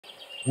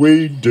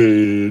We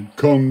did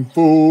kung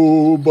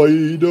fu by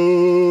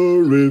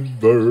the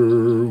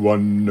river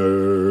one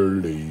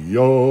early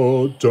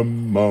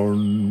autumn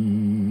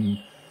morn.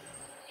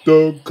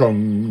 The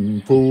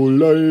kung fu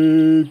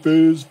life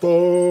is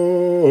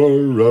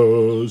for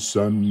us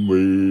and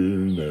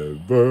we'll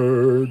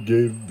never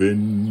give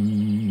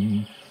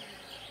in.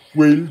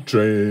 We'll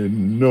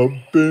train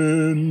up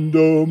in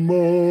the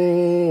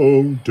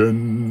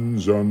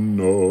mountains and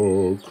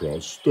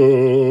across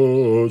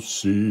the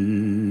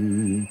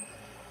sea.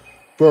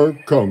 For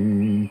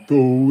kung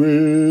fu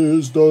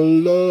is the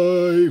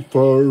life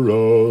for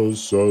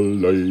us, a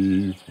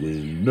life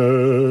will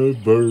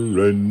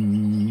never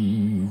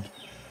end.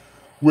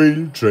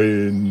 We'll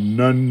train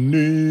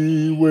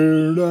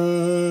anywhere,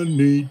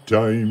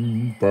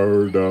 anytime,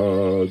 for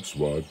that's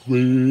what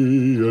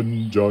we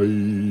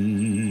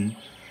enjoy.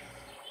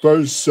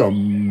 For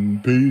some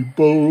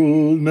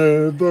people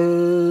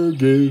never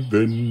give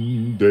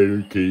in,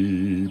 they'll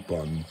keep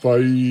on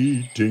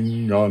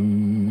fighting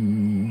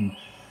on.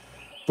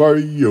 For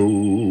you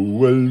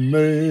will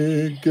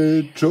make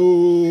it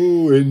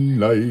through in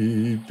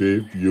life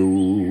if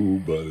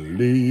you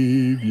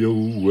believe you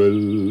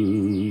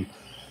will.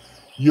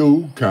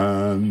 You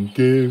can't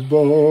give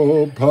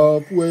up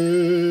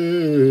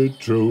halfway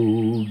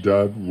through,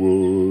 that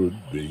would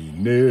be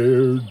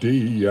near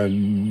the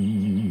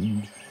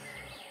end.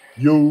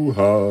 You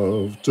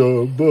have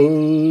to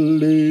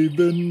believe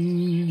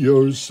in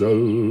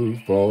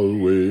yourself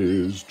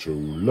always,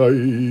 through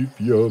life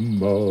you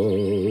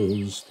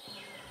must.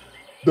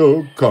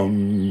 The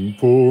kung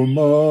fu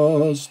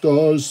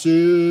master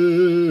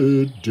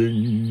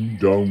sitting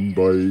down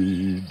by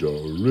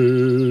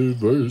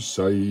the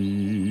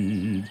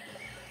riverside.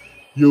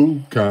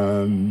 You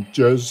can't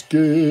just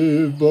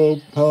give up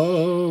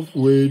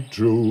halfway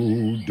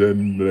through,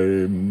 then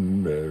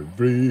blame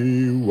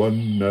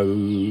everyone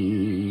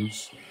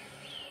else.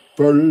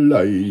 For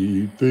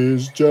life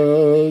is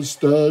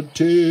just a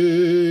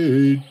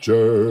teacher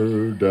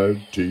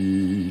that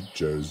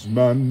teaches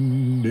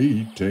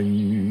many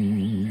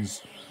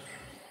things.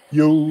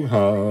 You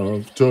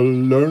have to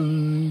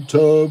learn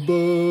to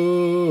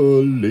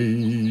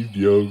believe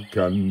you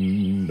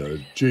can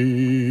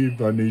achieve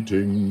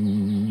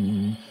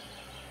anything.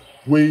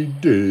 We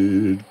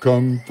did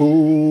kung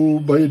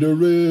fu by the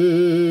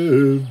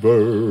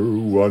river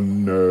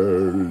one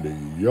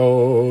early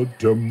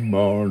autumn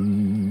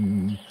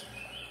morn.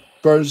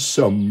 For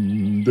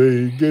some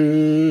they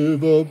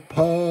give up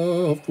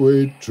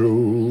halfway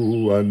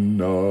through,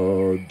 and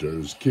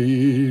others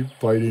keep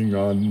fighting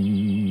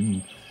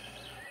on.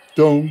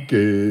 Don't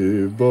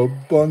give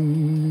up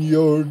on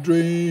your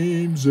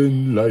dreams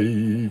in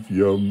life,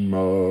 you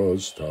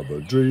must have a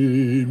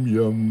dream,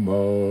 you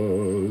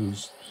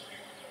must.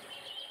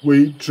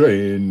 We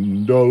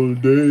trained all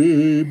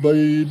day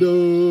by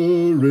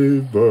the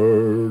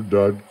river,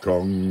 that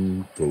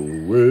kung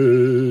fu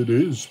it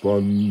is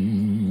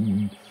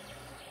fun.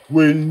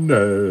 We'll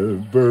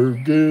never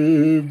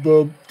give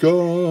up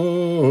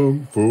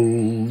kung fu,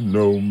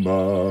 no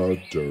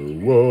matter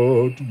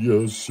what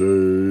you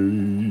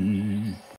say.